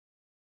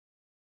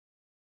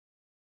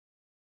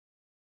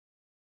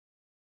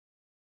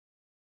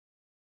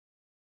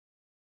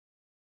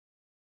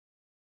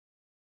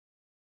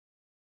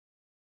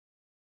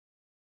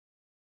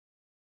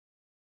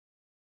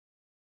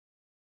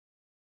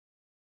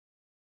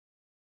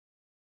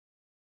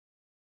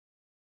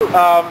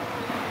Um,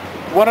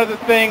 One of the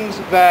things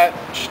that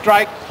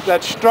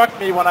struck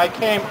me when I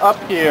came up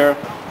here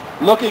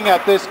looking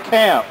at this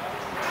camp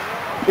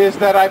is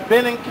that I've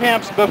been in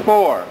camps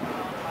before.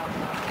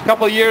 A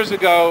couple of years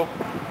ago,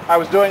 I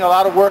was doing a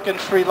lot of work in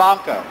Sri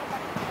Lanka.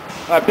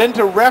 I've been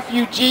to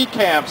refugee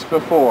camps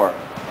before.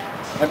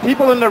 And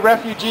people in the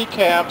refugee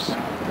camps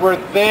were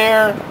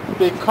there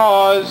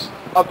because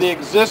of the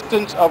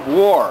existence of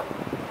war.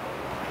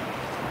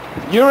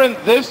 You're in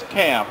this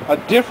camp, a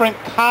different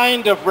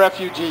kind of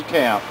refugee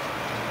camp,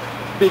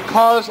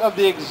 because of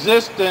the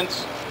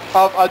existence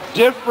of a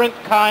different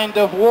kind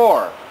of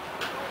war.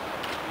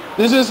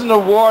 This isn't a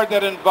war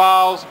that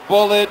involves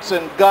bullets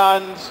and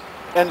guns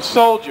and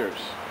soldiers.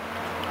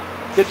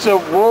 It's a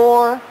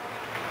war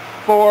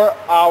for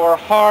our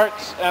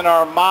hearts and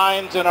our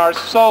minds and our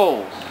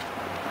souls.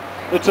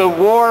 It's a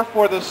war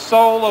for the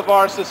soul of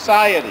our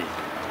society.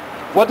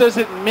 What does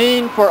it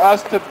mean for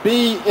us to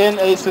be in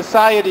a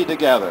society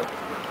together?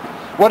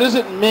 What does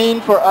it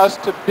mean for us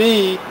to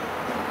be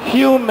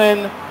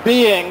human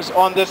beings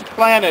on this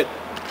planet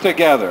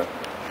together?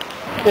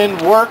 In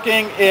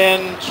working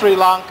in Sri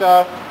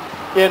Lanka,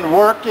 in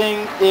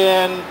working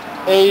in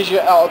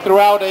Asia,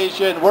 throughout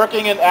Asia, in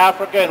working in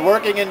Africa, in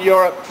working in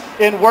Europe,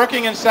 in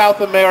working in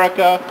South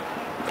America,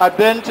 I've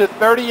been to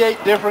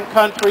 38 different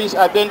countries.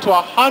 I've been to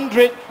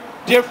 100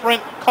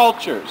 different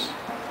cultures.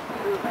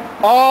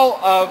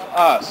 All of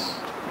us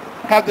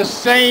have the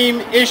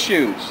same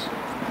issues,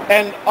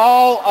 and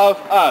all of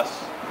us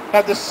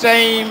have the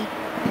same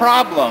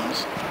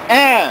problems,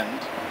 and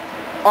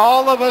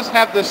all of us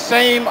have the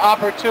same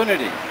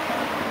opportunity.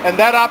 And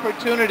that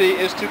opportunity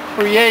is to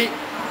create,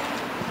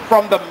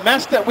 from the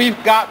mess that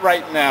we've got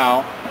right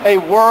now, a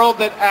world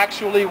that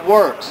actually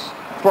works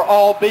for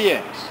all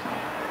beings.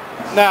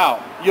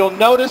 Now, you'll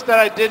notice that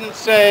I didn't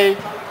say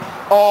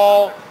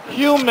all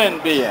human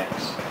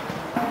beings.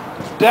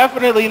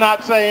 Definitely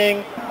not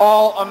saying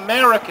all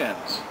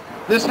Americans.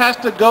 This has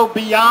to go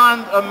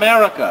beyond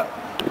America.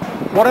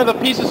 One of the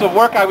pieces of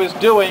work I was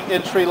doing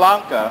in Sri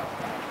Lanka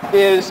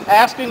is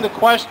asking the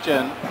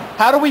question,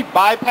 how do we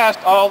bypass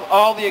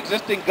all the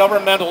existing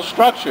governmental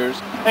structures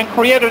and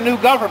create a new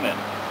government?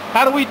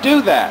 How do we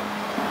do that?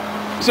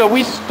 So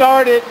we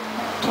started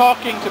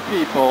talking to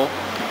people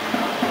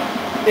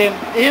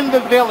in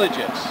the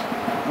villages.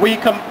 We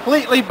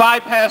completely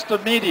bypassed the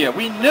media.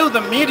 We knew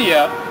the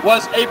media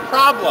was a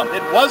problem.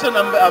 It wasn't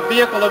a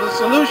vehicle of the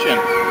solution.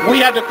 We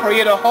had to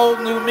create a whole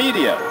new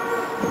media.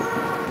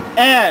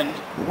 And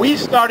we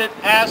started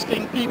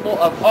asking people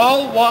of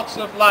all walks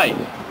of life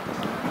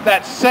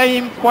that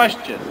same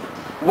question.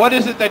 What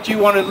is it that you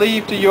want to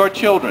leave to your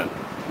children?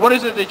 What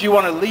is it that you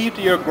want to leave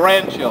to your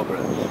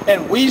grandchildren?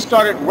 And we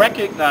started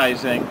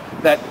recognizing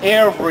that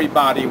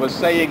everybody was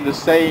saying the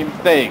same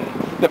thing.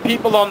 The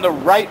people on the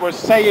right were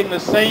saying the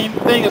same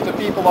thing as the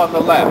people on the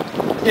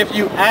left. If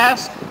you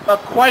ask a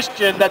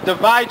question that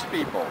divides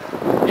people,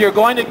 you're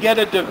going to get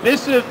a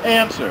divisive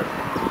answer.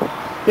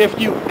 If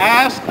you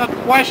ask a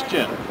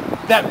question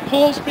that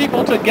pulls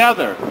people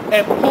together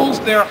and pulls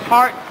their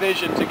heart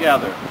vision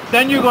together,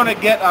 then you're going to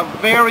get a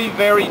very,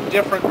 very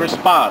different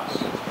response.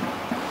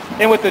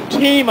 And with a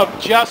team of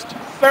just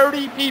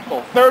 30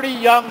 people, 30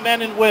 young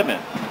men and women,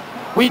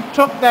 we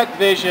took that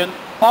vision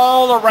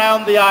all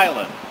around the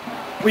island.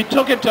 We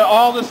took it to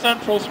all the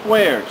central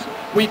squares.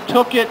 We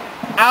took it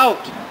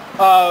out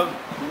of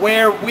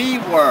where we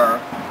were,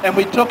 and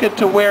we took it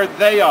to where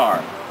they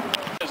are.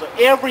 So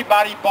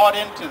everybody bought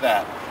into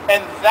that.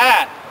 And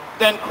that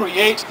then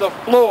creates the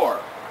floor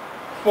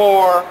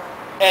for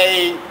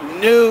a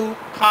new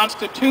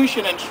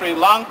constitution in Sri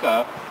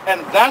Lanka, and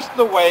that's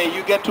the way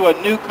you get to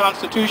a new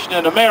constitution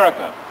in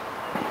America.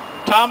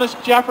 Thomas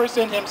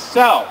Jefferson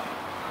himself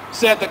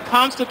said the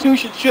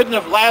Constitution shouldn't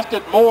have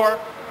lasted more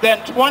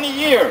than 20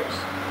 years.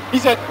 He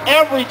said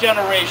every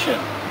generation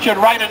should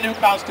write a new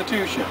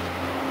Constitution.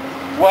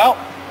 Well,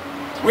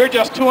 we're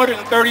just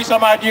 230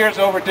 some odd years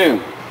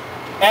overdue.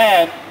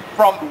 And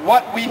from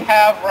what we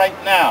have right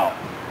now,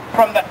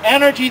 from the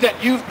energy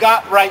that you've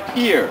got right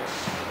here,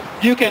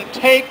 you can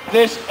take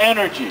this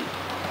energy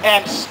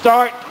and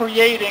start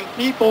creating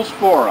people's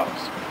forums.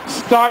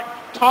 Start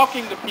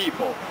talking to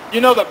people. You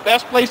know the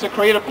best place to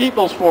create a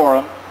people's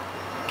forum?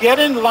 Get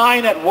in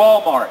line at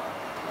Walmart.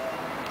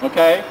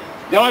 Okay?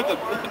 You don't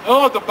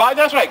have to buy,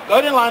 that's right,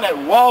 get in line at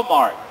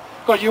Walmart.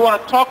 Because you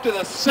want to talk to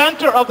the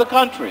center of the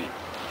country.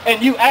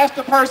 And you ask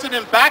the person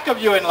in back of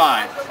you in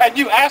line. And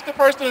you ask the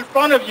person in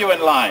front of you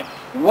in line.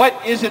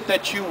 What is it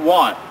that you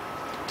want?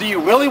 Do you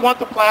really want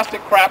the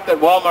plastic crap that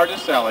Walmart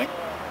is selling?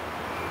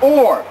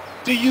 Or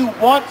do you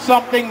want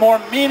something more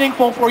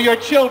meaningful for your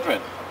children?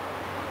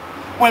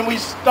 When we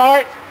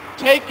start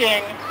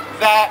taking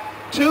that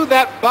to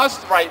that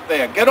bus right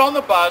there, get on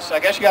the bus, I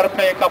guess you got to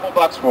pay a couple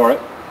bucks for it.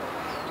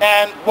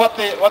 And what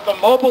the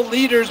mobile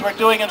leaders were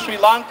doing in Sri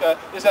Lanka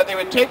is that they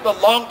would take the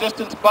long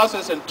distance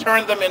buses and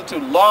turn them into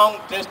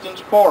long distance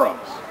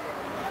forums.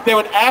 They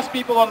would ask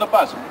people on the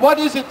bus, what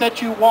is it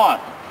that you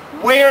want?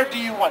 Where do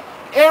you want?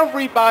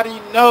 Everybody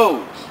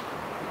knows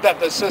that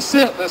the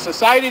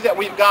society that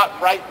we've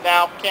got right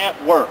now can't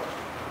work.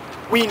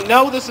 We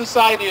know the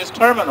society is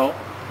terminal.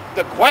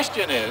 The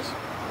question is,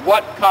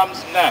 what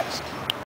comes next?